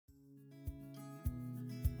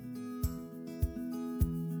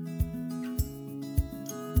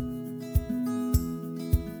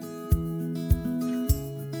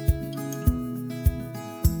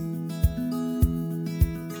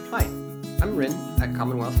I'm Rin at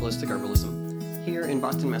Commonwealth Holistic Herbalism, here in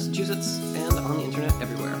Boston, Massachusetts, and on the internet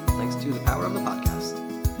everywhere, thanks to the power of the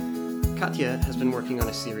podcast. Katya has been working on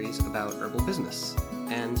a series about herbal business,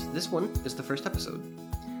 and this one is the first episode.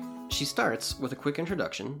 She starts with a quick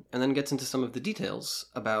introduction, and then gets into some of the details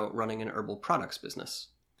about running an herbal products business.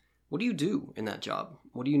 What do you do in that job?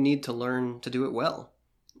 What do you need to learn to do it well?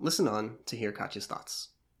 Listen on to hear Katya's thoughts.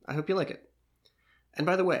 I hope you like it. And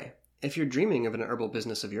by the way, if you're dreaming of an herbal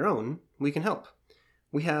business of your own, we can help.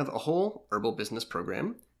 We have a whole herbal business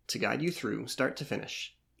program to guide you through start to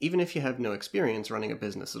finish, even if you have no experience running a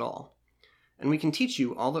business at all. And we can teach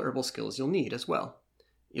you all the herbal skills you'll need as well.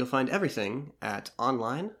 You'll find everything at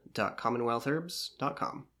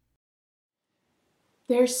online.commonwealthherbs.com.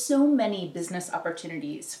 There's so many business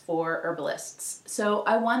opportunities for herbalists, so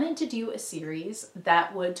I wanted to do a series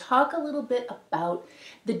that would talk a little bit about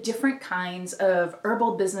the different kinds of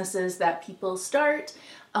herbal businesses that people start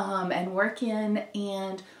and work in,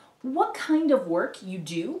 and what kind of work you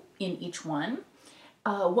do in each one,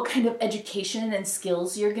 what kind of education and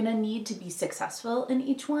skills you're going to need to be successful in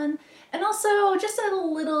each one, and also just a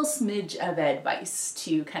little smidge of advice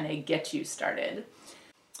to kind of get you started.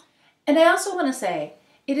 And I also want to say,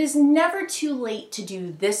 it is never too late to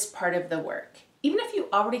do this part of the work. Even if you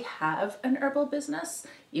already have an herbal business,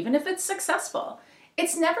 even if it's successful,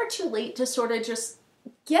 it's never too late to sort of just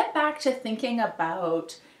get back to thinking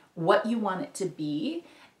about what you want it to be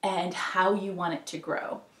and how you want it to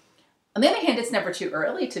grow. On the other hand, it's never too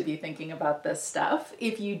early to be thinking about this stuff.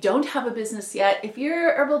 If you don't have a business yet, if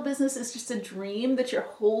your herbal business is just a dream that you're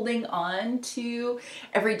holding on to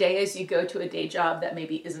every day as you go to a day job that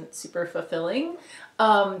maybe isn't super fulfilling,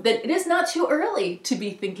 then it is not too early to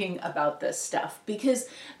be thinking about this stuff, because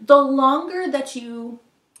the longer that you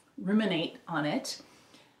ruminate on it,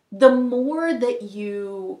 the more that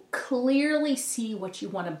you clearly see what you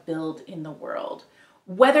want to build in the world,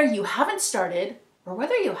 whether you haven't started or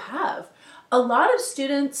whether you have. A lot of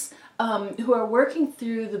students who are working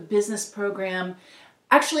through the business program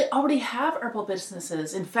actually already have herbal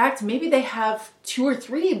businesses. In fact, maybe they have 2 or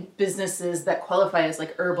 3 businesses that qualify as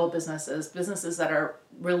like herbal businesses that are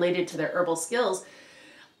related to their herbal skills.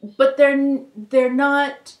 But they're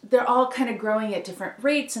all kind of growing at different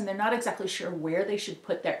rates, and they're not exactly sure where they should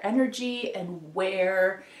put their energy and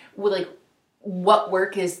what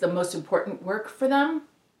work is the most important work for them.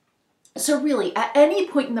 So really, at any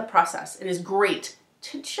point in the process, it is great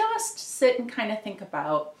to just sit and kind of think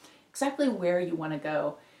about exactly where you want to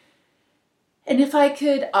go. And if I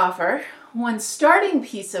could offer one starting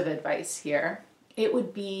piece of advice here, it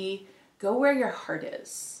would be go where your heart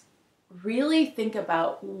is. Really think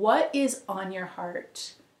about what is on your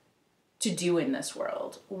heart to do in this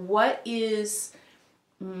world. What is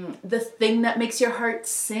the thing that makes your heart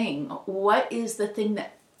sing? What is the thing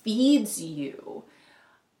that feeds you?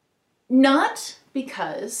 Not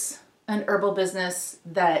because an herbal business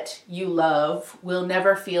that you love will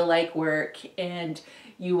never feel like work and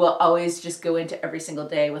you will always just go into every single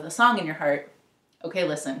day with a song in your heart. Okay,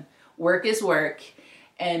 listen, work is work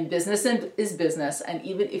and business is business. And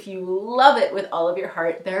even if you love it with all of your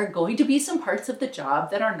heart, there are going to be some parts of the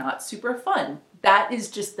job that are not super fun. That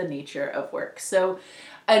is just the nature of work. So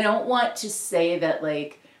I don't want to say that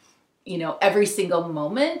every single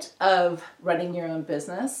moment of running your own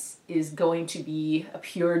business is going to be a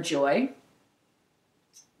pure joy,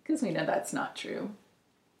 because we know that's not true.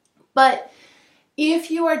 But if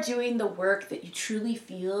you are doing the work that you truly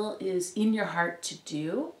feel is in your heart to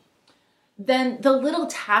do, then the little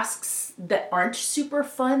tasks that aren't super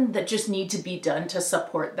fun, that just need to be done to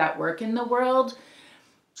support that work in the world,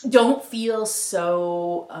 don't feel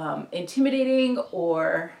so intimidating,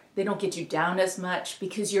 or they don't get you down as much,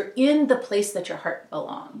 because you're in the place that your heart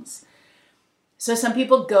belongs. So some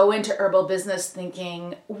people go into herbal business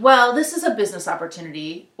thinking, well, this is a business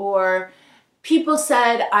opportunity, or people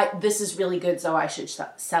said, this is really good, so I should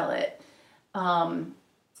sell it.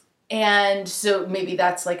 And so maybe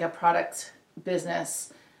that's like a product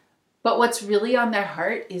business. But what's really on their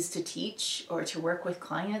heart is to teach, or to work with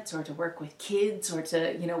clients, or to work with kids, or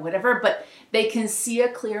to, whatever. But they can see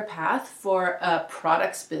a clear path for a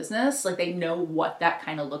products business. Like, they know what that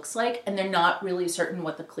kind of looks like. And they're not really certain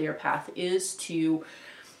what the clear path is to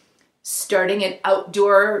starting an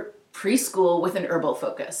outdoor preschool with an herbal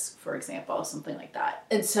focus, for example, something like that.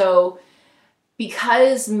 And so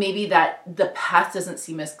because maybe that the path doesn't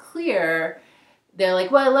seem as clear, they're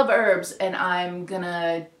like, well, I love herbs and I'm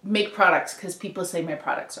gonna make products because people say my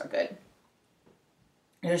products are good.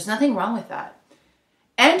 There's nothing wrong with that.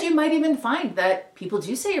 And you might even find that people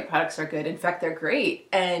do say your products are good. In fact, they're great.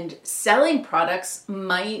 And selling products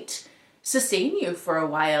might sustain you for a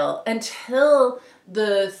while until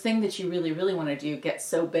the thing that you really, really want to do gets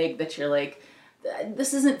so big that you're like,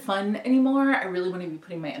 this isn't fun anymore. I really want to be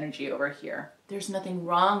putting my energy over here. There's nothing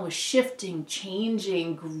wrong with shifting,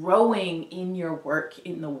 changing, growing in your work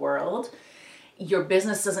in the world. Your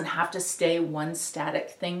business doesn't have to stay one static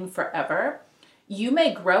thing forever. You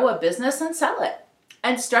may grow a business and sell it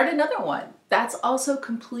and start another one. That's also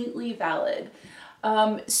completely valid.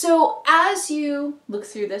 So as you look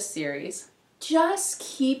through this series, just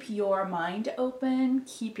keep your mind open,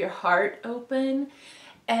 keep your heart open,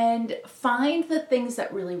 and find the things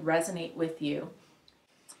that really resonate with you.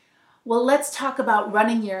 Well, let's talk about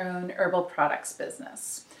running your own herbal products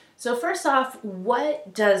business. So first off,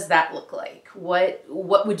 what does that look like? What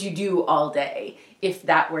would you do all day if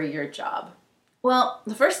that were your job? Well,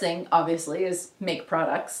 the first thing, obviously, is make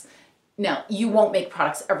products. Now, you won't make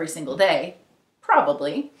products every single day,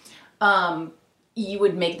 probably. You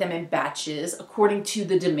would make them in batches according to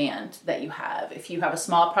the demand that you have. If you have a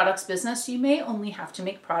small products business, you may only have to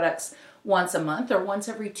make products once a month or once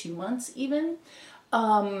every 2 months even.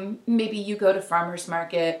 Maybe you go to farmers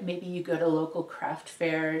market, maybe you go to local craft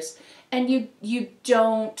fairs, and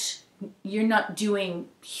you're not doing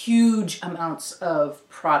huge amounts of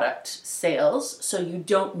product sales, so you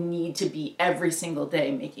don't need to be every single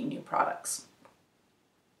day making new products.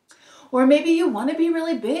 Or maybe you want to be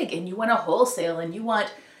really big and you want to wholesale and you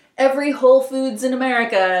want every Whole Foods in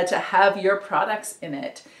America to have your products in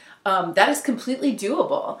it. That is completely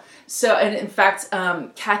doable. So, and in fact,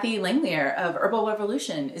 Kathy Langlier of Herbal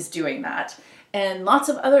Revolution is doing that. And lots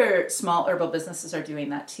of other small herbal businesses are doing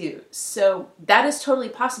that too. So that is totally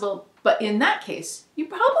possible. But in that case, you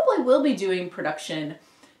probably will be doing production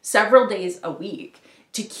several days a week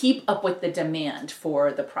to keep up with the demand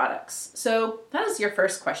for the products. So that is your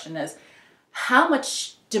first question, is how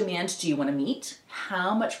much demand do you want to meet?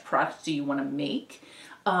 How much product do you want to make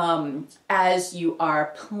as you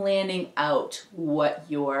are planning out what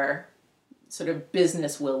your sort of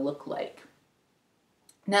business will look like?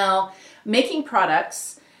 Now, making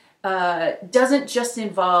products doesn't just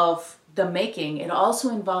involve the making, it also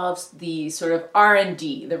involves the sort of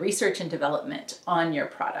R&D, the research and development on your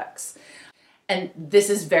products. And this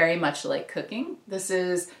is very much like cooking. This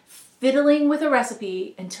is fiddling with a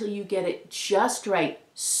recipe until you get it just right,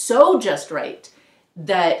 so just right,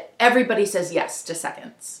 that everybody says yes to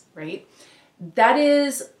seconds, right? That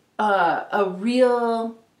is a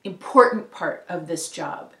real important part of this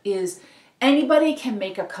job. Is anybody can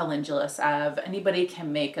make a calendula salve, anybody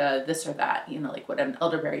can make a this or that, like what, an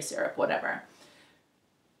elderberry syrup, whatever.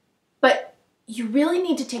 But you really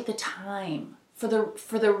need to take the time for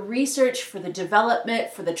the research, for the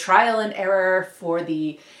development, for the trial and error, for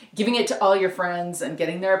the giving it to all your friends and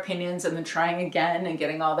getting their opinions and then trying again and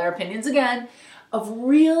getting all their opinions again, of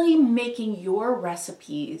really making your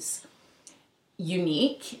recipes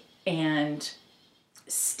unique and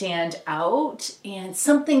stand out and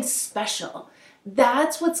something special.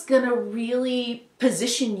 That's what's going to really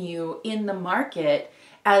position you in the market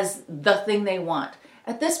as the thing they want.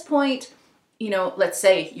 At this point, let's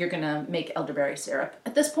say you're going to make elderberry syrup.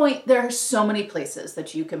 At this point, there are so many places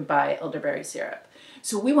that you can buy elderberry syrup.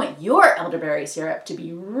 So we want your elderberry syrup to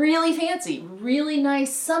be really fancy, really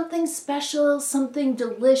nice, something special, something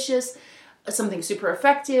delicious, something super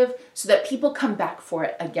effective, so that people come back for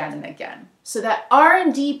it again and again. So that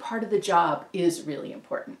R&D part of the job is really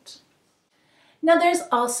important. Now, there's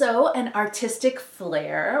also an artistic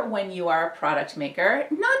flair when you are a product maker,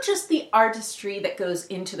 not just the artistry that goes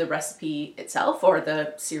into the recipe itself or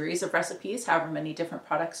the series of recipes, however many different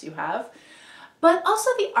products you have, but also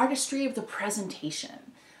the artistry of the presentation.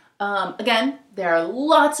 Again, there are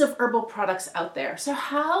lots of herbal products out there. So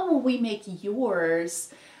how will we make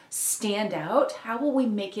yours stand out? How will we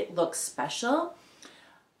make it look special?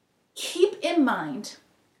 Keep in mind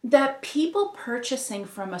that people purchasing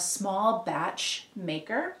from a small batch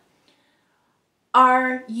maker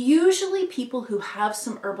are usually people who have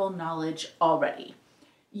some herbal knowledge already.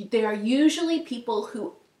 They are usually people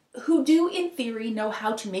who do, in theory, know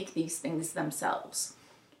how to make these things themselves.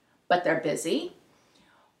 But they're busy,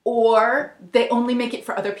 or they only make it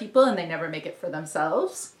for other people and they never make it for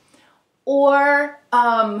themselves. Or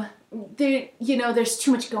there's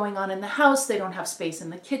too much going on in the house. They don't have space in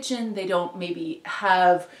the kitchen. They don't maybe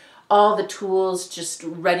have all the tools just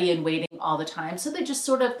ready and waiting all the time. So they just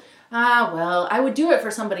sort of, I would do it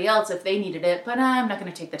for somebody else if they needed it, but I'm not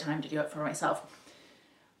going to take the time to do it for myself.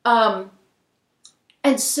 And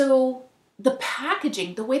so the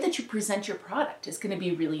packaging, the way that you present your product is going to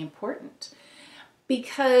be really important.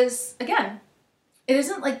 Because, again, it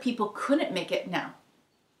isn't like people couldn't make it now.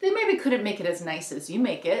 They maybe couldn't make it as nice as you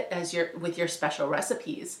make it with your special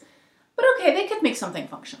recipes. But okay, they could make something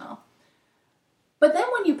functional. But then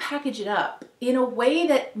when you package it up in a way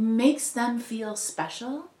that makes them feel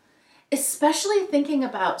special, especially thinking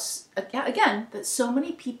about, again, that so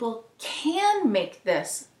many people can make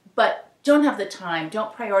this, but don't have the time,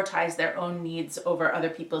 don't prioritize their own needs over other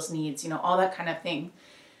people's needs, all that kind of thing.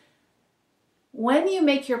 When you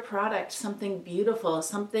make your product something beautiful,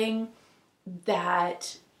 something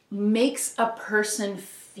that makes a person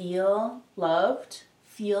feel loved,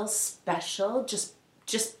 feel special, just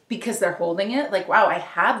because they're holding it, like, wow, I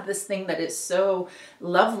have this thing that is so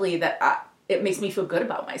lovely that it makes me feel good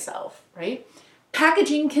about myself, right?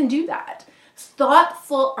 Packaging can do that.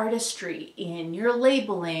 Thoughtful artistry in your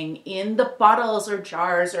labeling, in the bottles or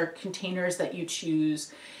jars or containers that you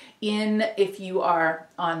choose, if you are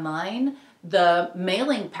online, the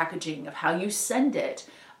mailing packaging of how you send it,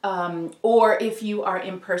 or if you are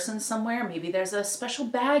in person somewhere, maybe there's a special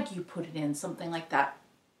bag you put it in, something like that.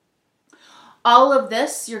 All of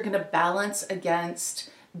this you're going to balance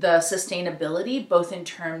against the sustainability, both in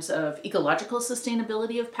terms of ecological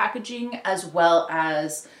sustainability of packaging, as well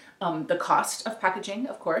as the cost of packaging,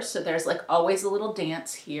 of course. So there's like always a little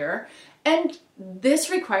dance here. And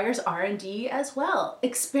this requires R&D as well.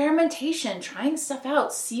 Experimentation, trying stuff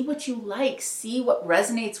out, see what you like, see what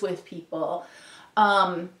resonates with people.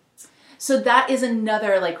 So that is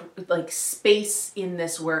another like space in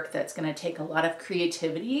this work that's going to take a lot of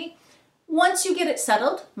creativity. Once you get it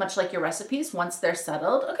settled, much like your recipes, once they're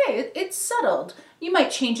settled, okay, it's settled. You might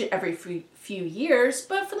change it every few years,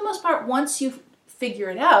 but for the most part, once you figure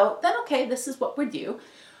it out, then okay, this is what we do.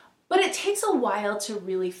 But it takes a while to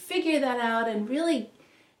really figure that out and really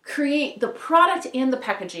create the product and the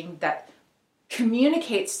packaging that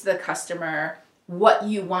communicates to the customer what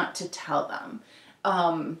you want to tell them.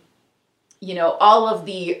 All of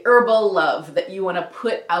the herbal love that you want to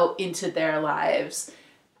put out into their lives.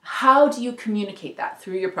 How do you communicate that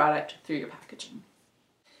through your product, through your packaging?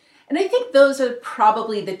 And I think those are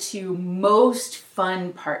probably the two most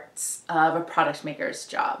fun parts of a product maker's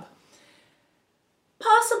job.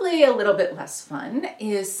 Possibly a little bit less fun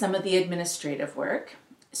is some of the administrative work.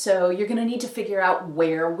 So you're going to need to figure out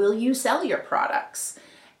where will you sell your products.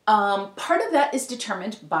 Part of that is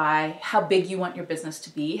determined by how big you want your business to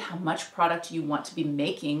be, how much product you want to be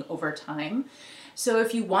making over time. So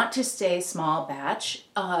if you want to stay small batch,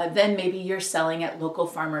 then maybe you're selling at local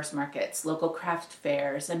farmers markets, local craft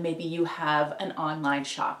fairs, and maybe you have an online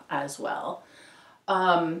shop as well.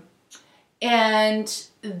 And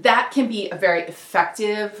that can be a very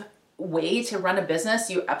effective way to run a business.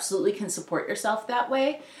 You absolutely can support yourself that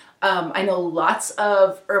way. I know lots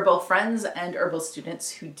of herbal friends and herbal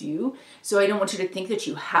students who do. So I don't want you to think that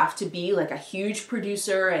you have to be like a huge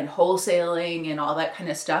producer and wholesaling and all that kind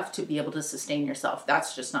of stuff to be able to sustain yourself.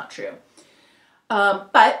 That's just not true.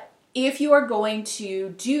 But if you are going to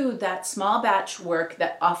do that small batch work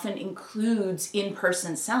that often includes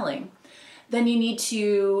in-person selling, then you need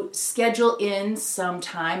to schedule in some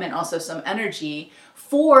time and also some energy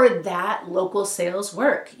for that local sales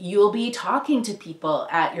work. You'll be talking to people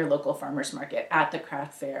at your local farmers market, at the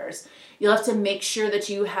craft fairs. You'll have to make sure that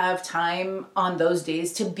you have time on those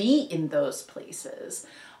days to be in those places.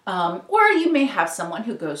 Or you may have someone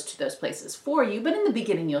who goes to those places for you, but in the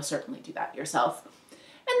beginning, you'll certainly do that yourself.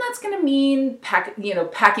 And that's going to mean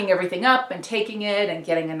packing everything up and taking it and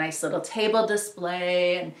getting a nice little table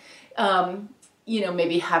display and,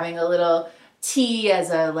 maybe having a little tea as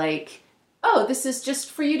a oh, this is just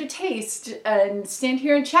for you to taste and stand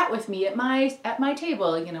here and chat with me at my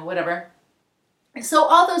table, whatever. So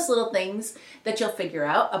all those little things that you'll figure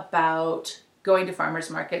out about going to farmers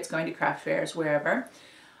markets, going to craft fairs, wherever.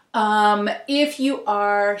 If you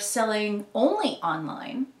are selling only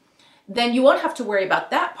online, then you won't have to worry about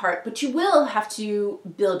that part, but you will have to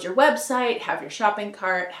build your website, have your shopping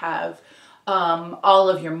cart, have all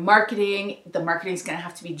of your marketing. The marketing is going to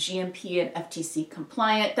have to be GMP and FTC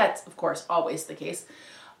compliant. That's, of course, always the case.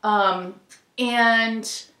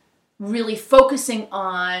 And really focusing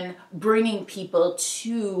on bringing people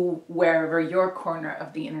to wherever your corner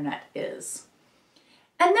of the internet is.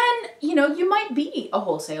 And then, you might be a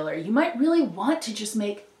wholesaler. You might really want to just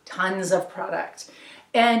make tons of product.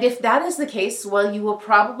 And if that is the case, well, you will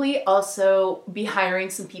probably also be hiring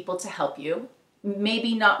some people to help you.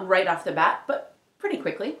 Maybe not right off the bat, but pretty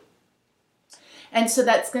quickly. And so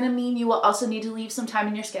that's going to mean you will also need to leave some time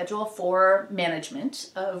in your schedule for management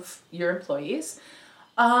of your employees.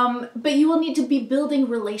 But you will need to be building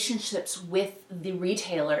relationships with the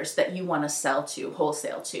retailers that you want to sell to,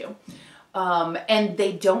 wholesale to. And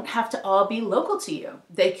they don't have to all be local to you.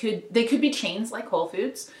 They could be chains like Whole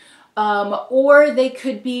Foods, or they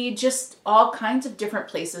could be just all kinds of different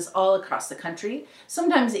places all across the country,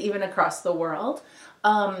 sometimes even across the world.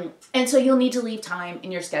 And so you'll need to leave time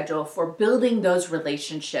in your schedule for building those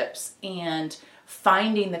relationships and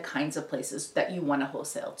finding the kinds of places that you want to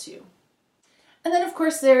wholesale to. And then, of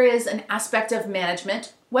course, there is an aspect of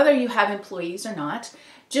management, whether you have employees or not,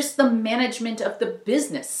 just the management of the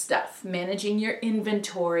business stuff, managing your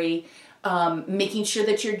inventory, making sure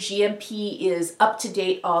that your GMP is up to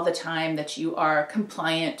date all the time, that you are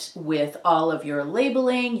compliant with all of your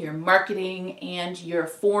labeling, your marketing, and your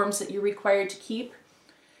forms that you're required to keep.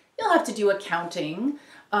 You'll have to do accounting.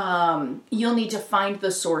 You'll need to find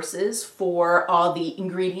the sources for all the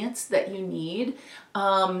ingredients that you need,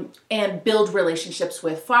 and build relationships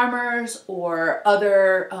with farmers or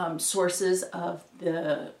other sources of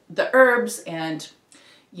the herbs and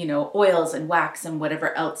oils and wax and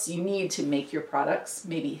whatever else you need to make your products.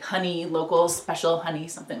 Maybe honey, local special honey,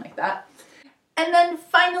 something like that. And then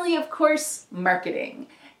finally, of course, marketing.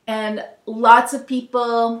 And lots of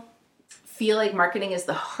people feel like marketing is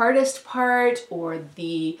the hardest part or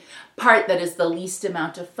the part that is the least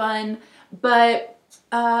amount of fun. But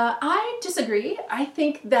I disagree. I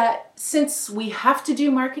think that since we have to do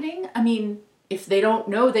marketing, if they don't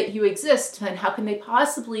know that you exist, then how can they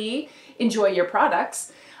possibly enjoy your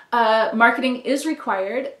products? Marketing is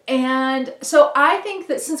required. And so I think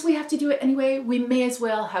that since we have to do it anyway, we may as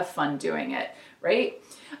well have fun doing it, right?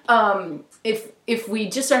 If we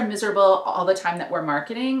just are miserable all the time that we're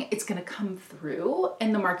marketing, it's going to come through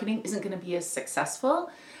and the marketing isn't going to be as successful.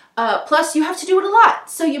 Plus, you have to do it a lot.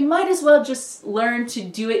 So you might as well just learn to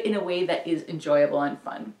do it in a way that is enjoyable and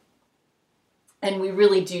fun. And we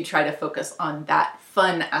really do try to focus on that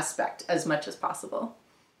fun aspect as much as possible.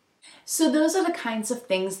 So those are the kinds of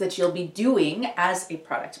things that you'll be doing as a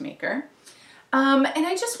product maker. And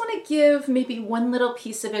I just want to give maybe one little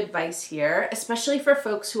piece of advice here, especially for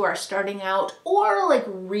folks who are starting out or like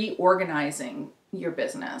reorganizing your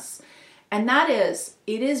business. And that is,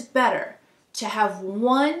 it is better to have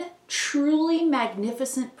one truly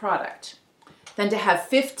magnificent product than to have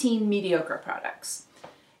 15 mediocre products.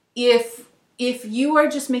 If you are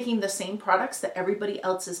just making the same products that everybody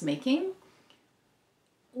else is making,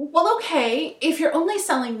 well, okay, if you're only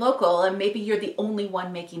selling local and maybe you're the only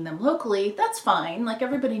one making them locally, that's fine. Like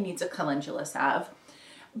everybody needs a calendula salve.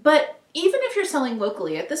 But even if you're selling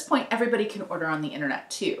locally, at this point, everybody can order on the internet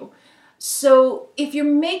too. So if you're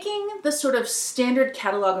making the sort of standard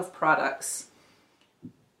catalog of products,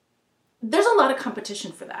 there's a lot of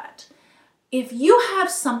competition for that. If you have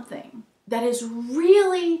something that is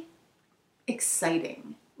really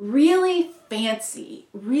exciting, really fancy,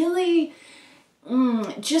 really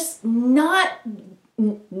just not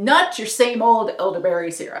your same old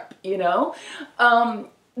elderberry syrup,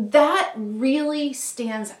 that really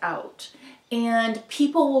stands out and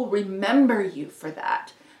people will remember you for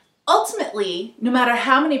that. Ultimately, no matter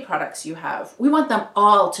how many products you have, we want them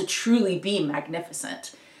all to truly be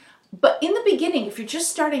magnificent. But in the beginning, if you're just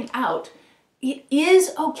starting out, it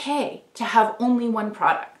is okay to have only one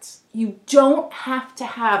product. You don't have to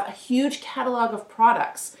have a huge catalog of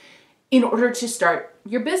products in order to start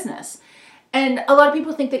your business. And a lot of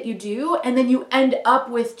people think that you do, and then you end up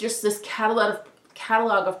with just this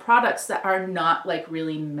catalog of products that are not like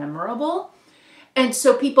really memorable. And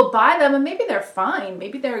so people buy them and maybe they're fine,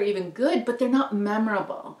 maybe they're even good, but they're not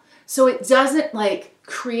memorable. So it doesn't like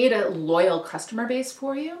create a loyal customer base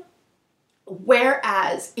for you.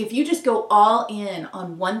 Whereas if you just go all in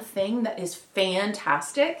on one thing that is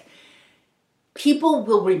fantastic, people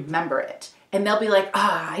will remember it. And they'll be like,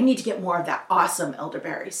 I need to get more of that awesome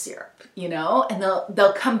elderberry syrup, and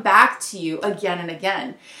they'll come back to you again and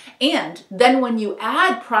again. And then when you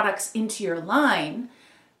add products into your line,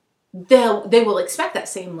 they will expect that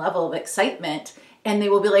same level of excitement. And they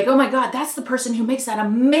will be like, oh my God, that's the person who makes that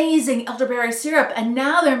amazing elderberry syrup. And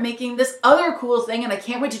now they're making this other cool thing and I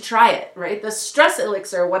can't wait to try it, right? The stress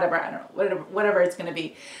elixir, whatever, I don't know, whatever it's going to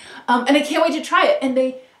be. And I can't wait to try it. And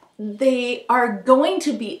they are going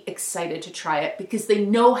to be excited to try it because they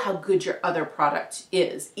know how good your other product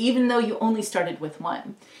is, even though you only started with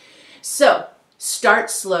one. So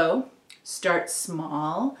start slow, start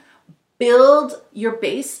small, build your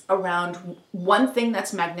base around one thing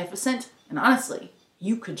that's magnificent. And honestly,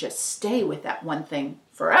 you could just stay with that one thing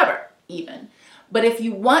forever, even. But if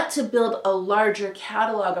you want to build a larger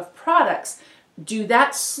catalog of products, do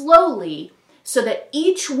that slowly so that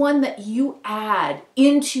each one that you add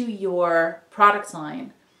into your product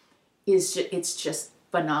line it's just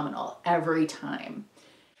phenomenal every time.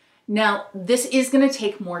 Now, this is going to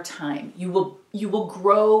take more time. You will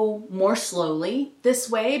grow more slowly this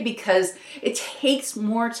way because it takes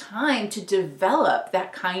more time to develop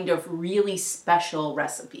that kind of really special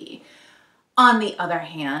recipe. On the other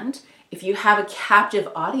hand, if you have a captive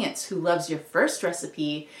audience who loves your first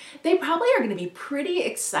recipe, they probably are going to be pretty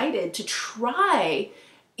excited to try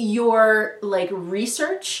your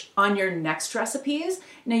research on your next recipes.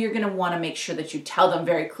 Now you're going to want to make sure that you tell them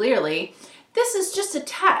very clearly, this is just a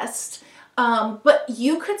test, but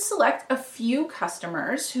you could select a few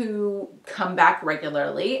customers who come back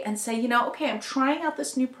regularly and say, okay, I'm trying out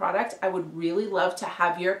this new product. I would really love to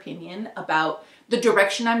have your opinion about the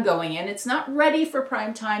direction I'm going in. It's not ready for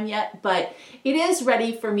prime time yet, but it is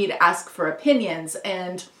ready for me to ask for opinions.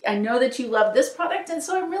 And I know that you love this product, and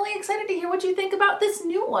so I'm really excited to hear what you think about this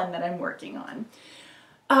new one that I'm working on.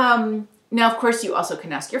 Now, of course, you also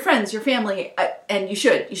can ask your friends, your family, and you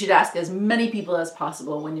should ask as many people as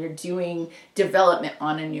possible when you're doing development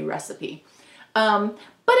on a new recipe. But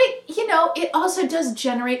it also does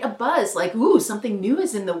generate a buzz, like, ooh, something new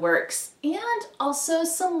is in the works, and also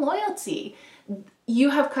some loyalty.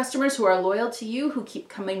 You have customers who are loyal to you, who keep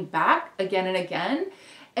coming back again and again.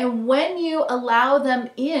 And when you allow them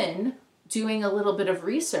in, doing a little bit of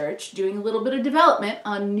research, doing a little bit of development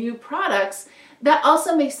on new products, that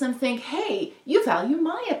also makes them think, hey, you value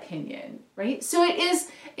my opinion, right? So it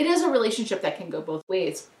is a relationship that can go both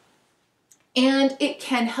ways. And it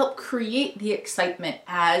can help create the excitement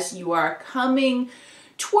as you are coming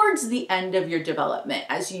towards the end of your development.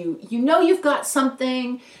 As you've got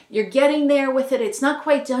something, you're getting there with it. It's not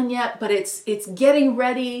quite done yet, but it's getting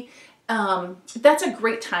ready. That's a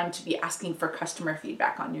great time to be asking for customer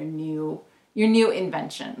feedback on your new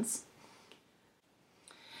inventions.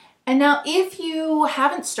 And now, if you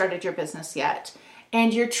haven't started your business yet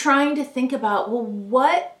and you're trying to think about, well,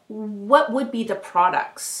 what would be the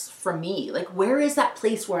products for me? Like, where is that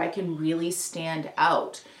place where I can really stand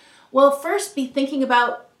out? Well, first be thinking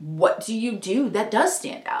about, what do you do that does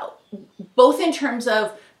stand out? Both in terms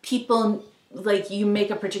of people, like you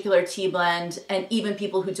make a particular tea blend and even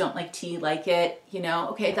people who don't like tea like it,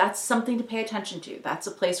 okay, that's something to pay attention to. That's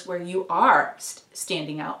a place where you are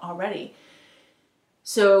standing out already.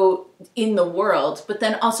 So in the world, but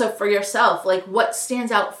then also for yourself, like what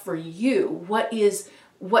stands out for you?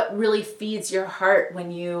 What really feeds your heart when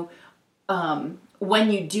you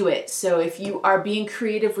do it? So if you are being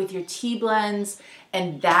creative with your tea blends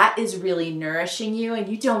and that is really nourishing you and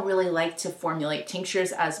you don't really like to formulate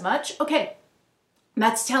tinctures as much, okay,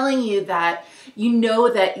 that's telling you that you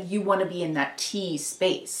know that you want to be in that tea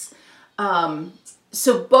space.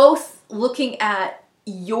 So both looking at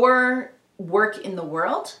your work in the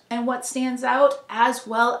world and what stands out, as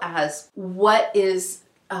well as what is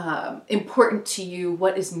important to you,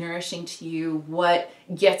 what is nourishing to you, what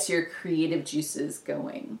gets your creative juices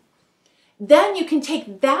going. Then you can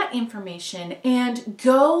take that information and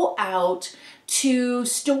go out to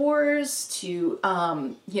stores, to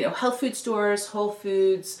health food stores, Whole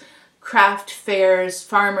Foods, craft fairs,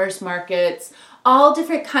 farmers markets, all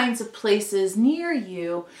different kinds of places near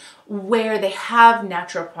you where they have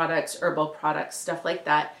natural products, herbal products, stuff like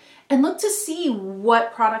that, and look to see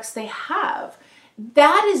what products they have.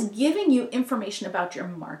 That is giving you information about your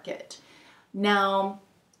market. Now,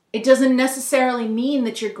 it doesn't necessarily mean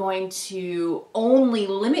that you're going to only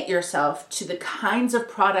limit yourself to the kinds of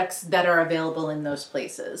products that are available in those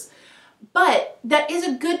places. But that is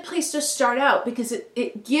a good place to start out because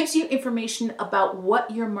it gives you information about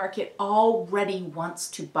what your market already wants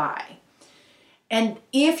to buy. And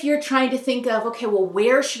if you're trying to think of, okay, well,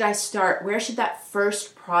 where should I start? Where should that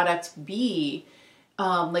first product be?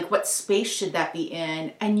 What space should that be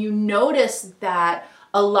in? And you notice that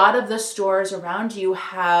a lot of the stores around you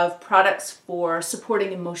have products for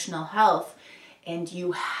supporting emotional health, and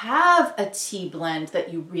you have a tea blend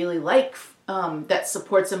that you really like that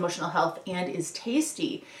supports emotional health and is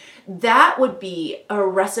tasty. That would be a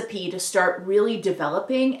recipe to start really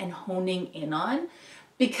developing and honing in on,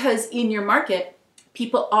 because in your market,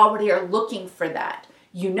 people already are looking for that,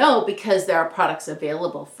 because there are products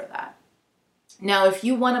available for that. Now, if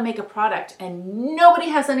you want to make a product and nobody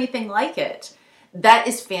has anything like it, that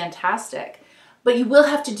is fantastic. But you will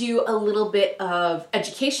have to do a little bit of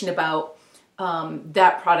education about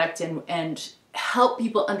that product and help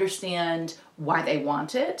people understand why they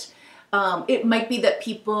want it. It might be that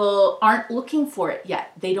people aren't looking for it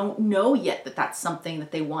yet. They don't know yet that that's something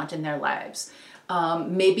that they want in their lives.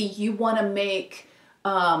 Maybe you want to make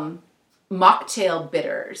mocktail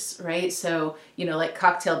bitters, right? So, like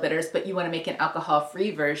cocktail bitters, but you want to make an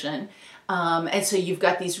alcohol-free version. And so you've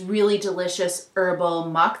got these really delicious herbal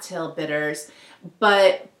mocktail bitters,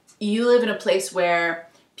 but you live in a place where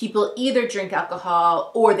people either drink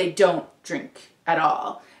alcohol or they don't drink at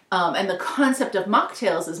all. And the concept of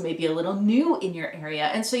mocktails is maybe a little new in your area.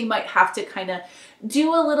 And so you might have to kind of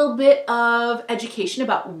do a little bit of education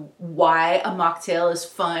about why a mocktail is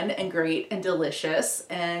fun and great and delicious.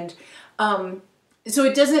 And so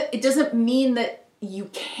it doesn't mean that you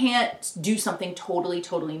can't do something totally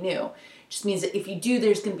new. It just means that if you do,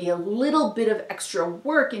 there's going to be a little bit of extra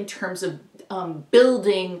work in terms of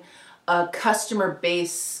building a customer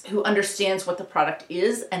base who understands what the product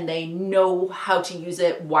is and they know how to use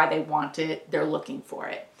it, why they want it, they're looking for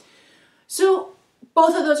it. So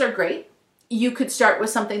both of those are great. You could start with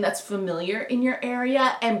something that's familiar in your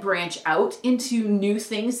area and branch out into new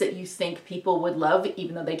things that you think people would love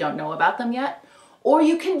even though they don't know about them yet. Or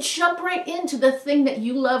you can jump right into the thing that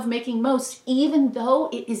you love making most, even though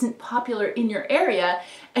it isn't popular in your area,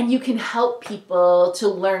 and you can help people to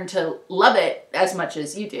learn to love it as much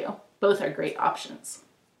as you do. Both are great options.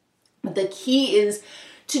 But the key is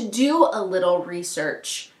to do a little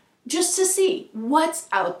research just to see what's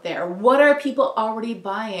out there. What are people already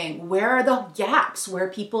buying? Where are the gaps where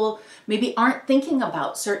people maybe aren't thinking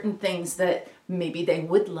about certain things that maybe they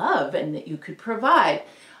would love and that you could provide?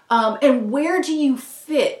 And where do you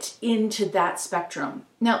fit into that spectrum?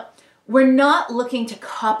 Now, we're not looking to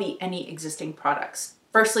copy any existing products.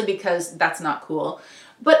 Firstly, because that's not cool,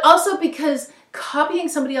 but also because copying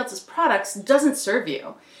somebody else's products doesn't serve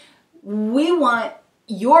you. We want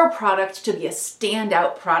your product to be a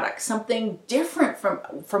standout product, something different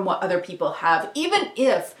from what other people have. Even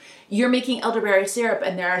if you're making elderberry syrup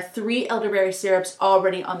and there are 3 elderberry syrups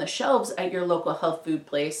already on the shelves at your local health food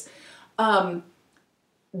place,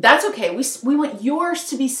 that's okay. We want yours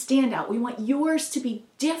to be standout. We want yours to be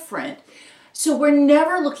different. So we're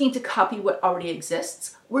never looking to copy what already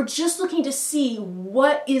exists. We're just looking to see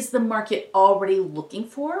what is the market already looking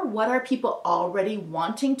for? What are people already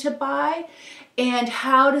wanting to buy? And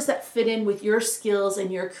how does that fit in with your skills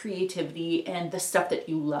and your creativity and the stuff that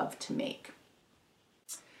you love to make?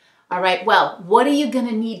 All right, well, what are you going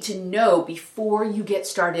to need to know before you get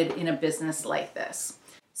started in a business like this?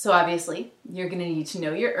 So obviously, you're going to need to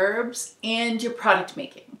know your herbs and your product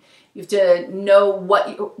making. You have to know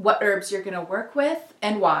what herbs you're going to work with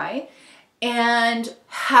and why, and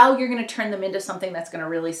how you're going to turn them into something that's going to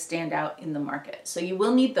really stand out in the market. So you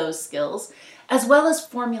will need those skills, as well as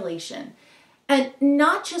formulation. And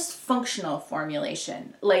not just functional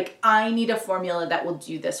formulation, like I need a formula that will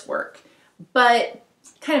do this work, but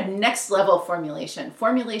kind of next level formulation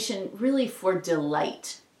really for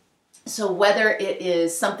delight. So whether it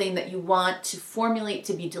is something that you want to formulate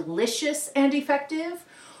to be delicious and effective,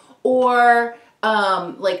 or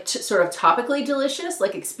sort of topically delicious,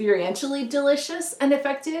 like experientially delicious and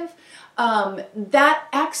effective, that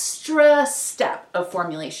extra step of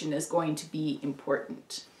formulation is going to be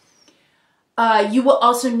important. You will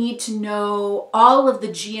also need to know all of the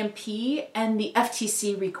GMP and the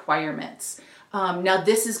FTC requirements. Now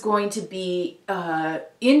this is going to be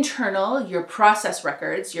internal, your process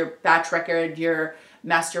records, your batch record, your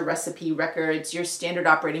master recipe records, your standard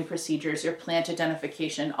operating procedures, your plant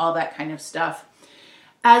identification, all that kind of stuff,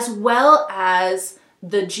 as well as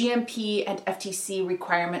the GMP and FTC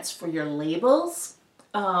requirements for your labels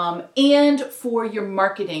and for your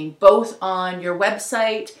marketing, both on your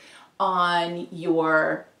website, on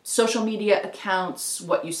your social media accounts,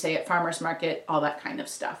 what you say at farmers market, all that kind of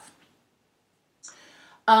stuff.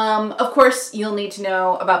 Of course, you'll need to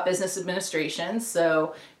know about business administration,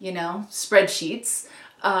 so, spreadsheets.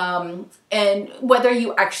 And whether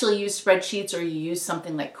you actually use spreadsheets or you use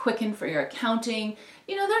something like Quicken for your accounting,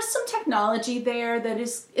 there's some technology there that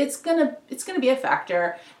it's gonna be a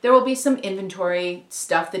factor. There will be some inventory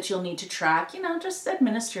stuff that you'll need to track, just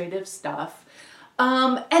administrative stuff.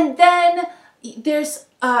 And then there's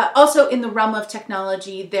also in the realm of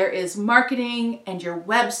technology, there is marketing and your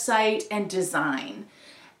website and design.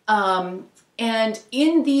 And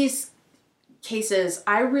in these cases,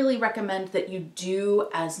 I really recommend that you do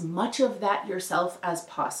as much of that yourself as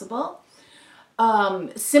possible.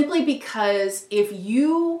 Simply because if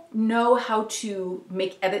you know how to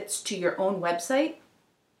make edits to your own website,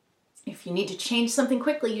 if you need to change something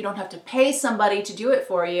quickly, you don't have to pay somebody to do it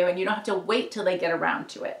for you, and you don't have to wait till they get around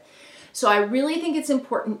to it. So I really think it's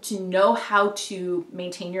important to know how to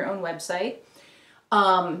maintain your own website.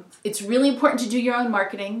 It's really important to do your own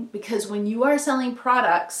marketing, because when you are selling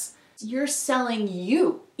products, you're selling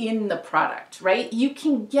you in the product, right? You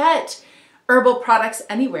can get herbal products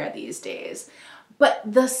anywhere these days, but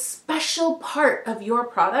the special part of your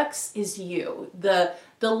products is you. The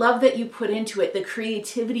love that you put into it, the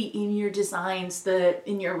creativity in your designs,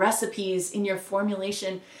 in your recipes, in your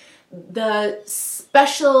formulation. the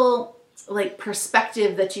special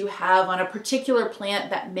perspective that you have on a particular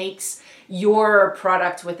plant that makes your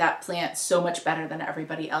product with that plant so much better than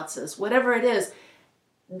everybody else's. Whatever it is,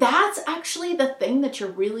 that's actually the thing that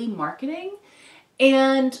you're really marketing,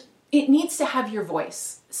 and it needs to have your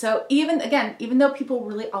voice. So even though people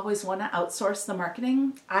really always want to outsource the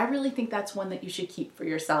marketing, I really think that's one that you should keep for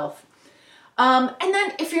yourself. And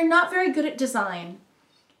then if you're not very good at design,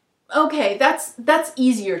 okay, that's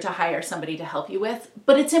easier to hire somebody to help you with,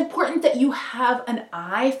 but it's important that you have an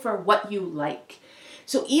eye for what you like.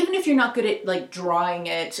 So even if you're not good at drawing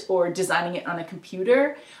it or designing it on a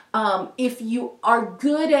computer, if you are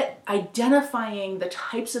good at identifying the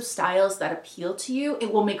types of styles that appeal to you,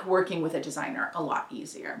 it will make working with a designer a lot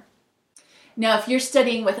easier. Now, if you're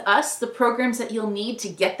studying with us, the programs that you'll need to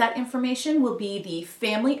get that information will be the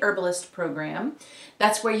Family Herbalist program.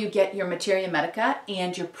 That's where you get your Materia Medica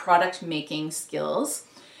and your product making skills.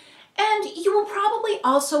 And you will probably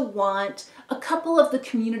also want a couple of the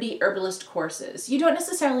Community Herbalist courses. You don't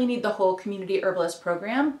necessarily need the whole Community Herbalist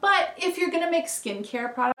program, but if you're going to make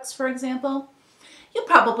skincare products, for example, you'll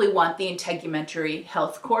probably want the Integumentary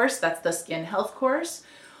Health course. That's the skin health course.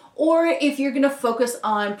 Or if you're going to focus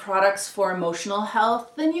on products for emotional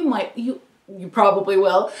health, then you probably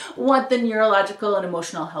will want the Neurological and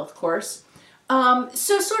Emotional Health course.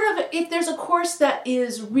 So sort of if there's a course that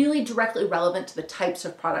is really directly relevant to the types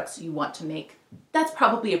of products you want to make, that's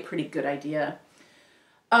probably a pretty good idea.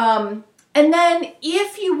 And then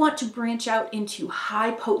if you want to branch out into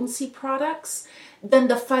high potency products, then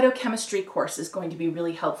the phytochemistry course is going to be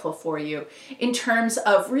really helpful for you in terms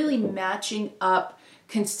of really matching up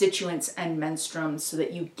constituents and menstruums so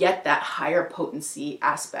that you get that higher potency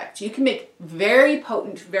aspect. You can make very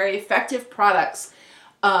potent, very effective products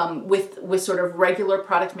with sort of regular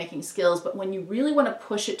product making skills, but when you really want to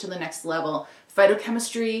push it to the next level,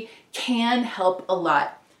 phytochemistry can help a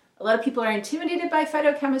lot. A lot of people are intimidated by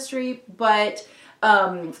phytochemistry, but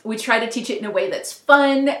we try to teach it in a way that's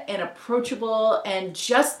fun and approachable and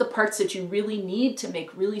just the parts that you really need to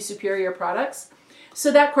make really superior products.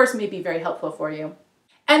 So that course may be very helpful for you.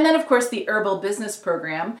 And then, of course, the Herbal Business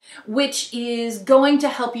Program, which is going to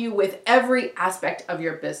help you with every aspect of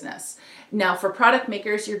your business. Now, for product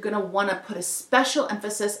makers, you're going to want to put a special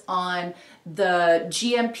emphasis on the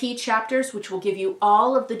GMP chapters, which will give you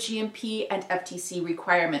all of the GMP and FTC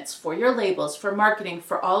requirements for your labels, for marketing,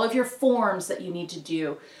 for all of your forms that you need to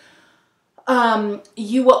do.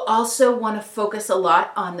 You will also want to focus a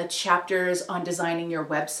lot on the chapters on designing your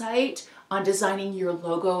website, on designing your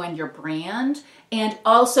logo and your brand, and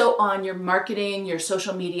also on your marketing, your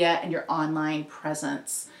social media, and your online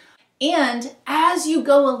presence. And as you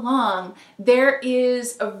go along, there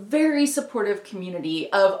is a very supportive community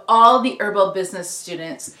of all the Herbal business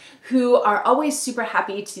students who are always super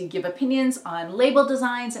happy to give opinions on label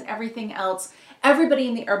designs and everything else. Everybody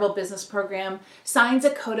in the Herbal Business Program signs a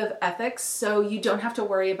code of ethics, so you don't have to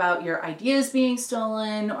worry about your ideas being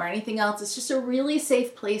stolen or anything else. It's just a really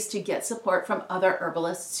safe place to get support from other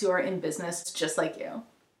herbalists who are in business just like you.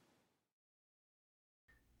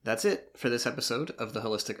 That's it for this episode of the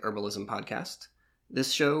Holistic Herbalism Podcast.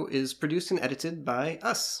 This show is produced and edited by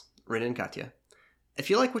us, Rin and Katya. If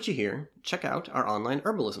you like what you hear, check out our online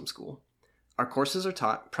herbalism school. Our courses are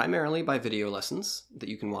taught primarily by video lessons that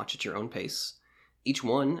you can watch at your own pace. Each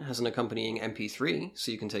one has an accompanying MP3,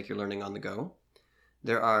 so you can take your learning on the go.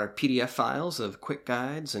 There are PDF files of quick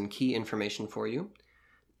guides and key information for you.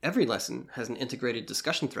 Every lesson has an integrated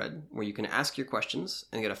discussion thread where you can ask your questions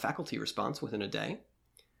and get a faculty response within a day.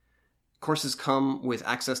 Courses come with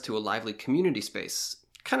access to a lively community space,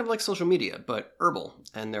 kind of like social media, but herbal,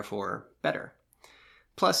 and therefore better.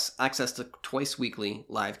 Plus, access to twice weekly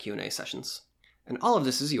live Q&A sessions. And all of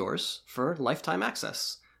this is yours for lifetime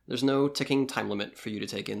access. There's no ticking time limit for you to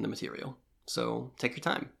take in the material, so take your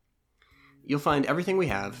time. You'll find everything we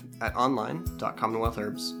have at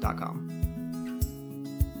online.commonwealthherbs.com.